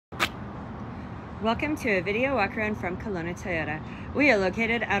Welcome to a video walk around from Kelowna Toyota. We are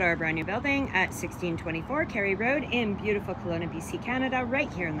located at our brand new building at 1624 Carey Road in beautiful Kelowna, BC, Canada,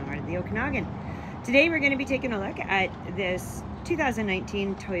 right here in the heart of the Okanagan. Today we're going to be taking a look at this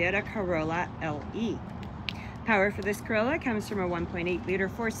 2019 Toyota Corolla LE. Power for this Corolla comes from a 1.8 liter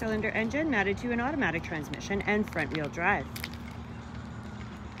 4-cylinder engine mounted to an automatic transmission and front wheel drive.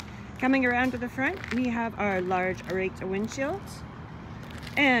 Coming around to the front, we have our large raked windshield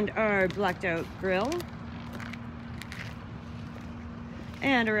and our blacked out grille.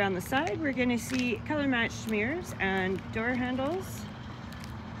 And around the side, we're going to see color matched mirrors and door handles.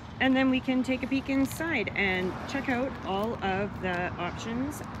 And then we can take a peek inside and check out all of the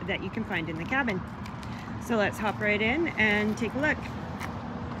options that you can find in the cabin. So let's hop right in and take a look.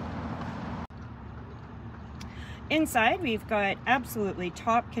 Inside, we've got absolutely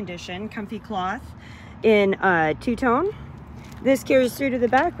top condition, comfy cloth in two-tone. This carries through to the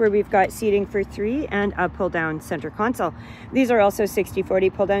back where we've got seating for 3 and a pull-down center console. These are also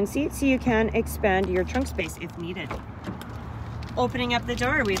 60/40 pull-down seats, so you can expand your trunk space if needed. Opening up the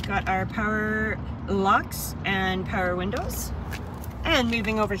door, we've got our power locks and power windows. And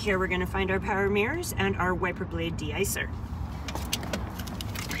moving over here, we're going to find our power mirrors and our wiper blade de-icer.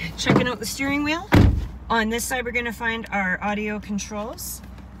 Checking out the steering wheel. On this side, we're going to find our audio controls.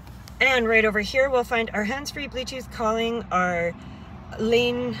 And right over here, we'll find our hands-free Bluetooth calling, our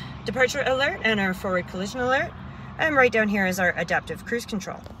lane departure alert, and our forward collision alert. And right down here is our adaptive cruise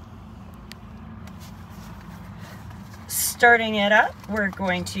control. Starting it up, we're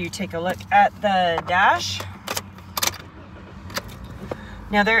going to take a look at the dash.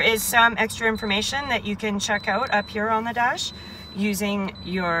 Now there is some extra information that you can check out up here on the dash. Using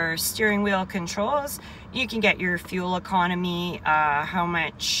your steering wheel controls, you can get your fuel economy, how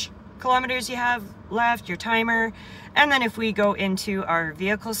much kilometers you have left, your timer, and then if we go into our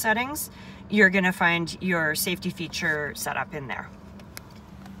vehicle settings, you're going to find your safety feature set up in there.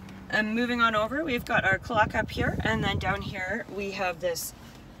 And moving on over, we've got our clock up here, and then down here we have this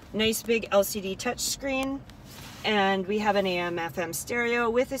nice big LCD touchscreen, and we have an AM/FM stereo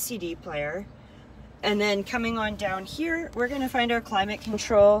with a CD player. And then coming on down here, we're going to find our climate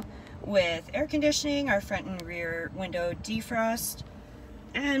control with air conditioning, our front and rear window defrost.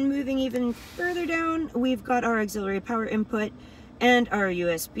 And moving even further down, we've got our auxiliary power input and our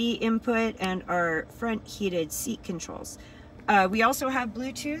USB input and our front heated seat controls. We also have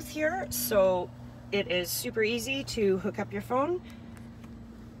Bluetooth here, so it is super easy to hook up your phone.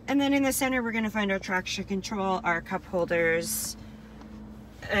 And then in the center, we're going to find our traction control, our cup holders.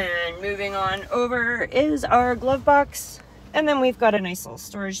 And moving on over is our glove box. And then we've got a nice little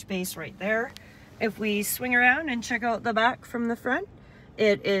storage space right there. If we swing around and check out the back from the front,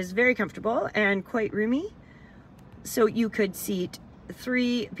 it is very comfortable and quite roomy. So you could seat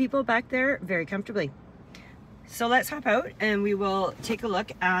 3 people back there very comfortably. So let's hop out and we will take a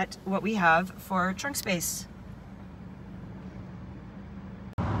look at what we have for trunk space.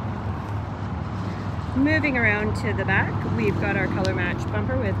 Moving around to the back, we've got our color matched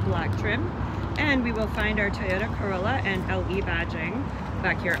bumper with black trim, and we will find our Toyota Corolla and LE badging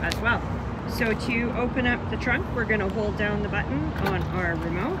back here as well. So to open up the trunk, we're going to hold down the button on our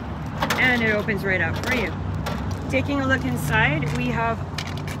remote, and it opens right up for you. Taking a look inside, we have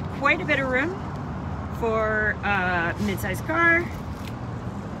quite a bit of room for a mid-sized car,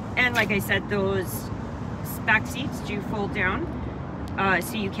 and like I said, those back seats do fold down.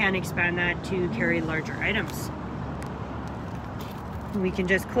 So you can expand that to carry larger items. We can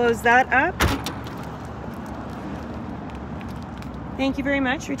just close that up. Thank you very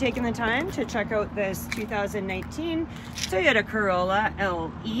much for taking the time to check out this 2019 Toyota Corolla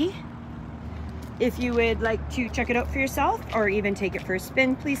LE. If you would like to check it out for yourself or even take it for a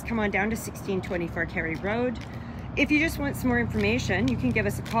spin, please come on down to 1624 Carey Road. If you just want some more information, you can give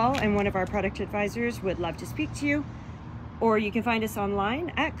us a call and one of our product advisors would love to speak to you. Or you can find us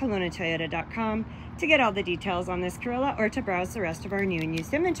online at KelownaToyota.com to get all the details on this Corolla or to browse the rest of our new and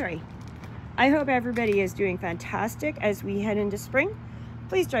used inventory. I hope everybody is doing fantastic as we head into spring.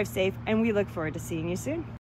 Please drive safe, and we look forward to seeing you soon.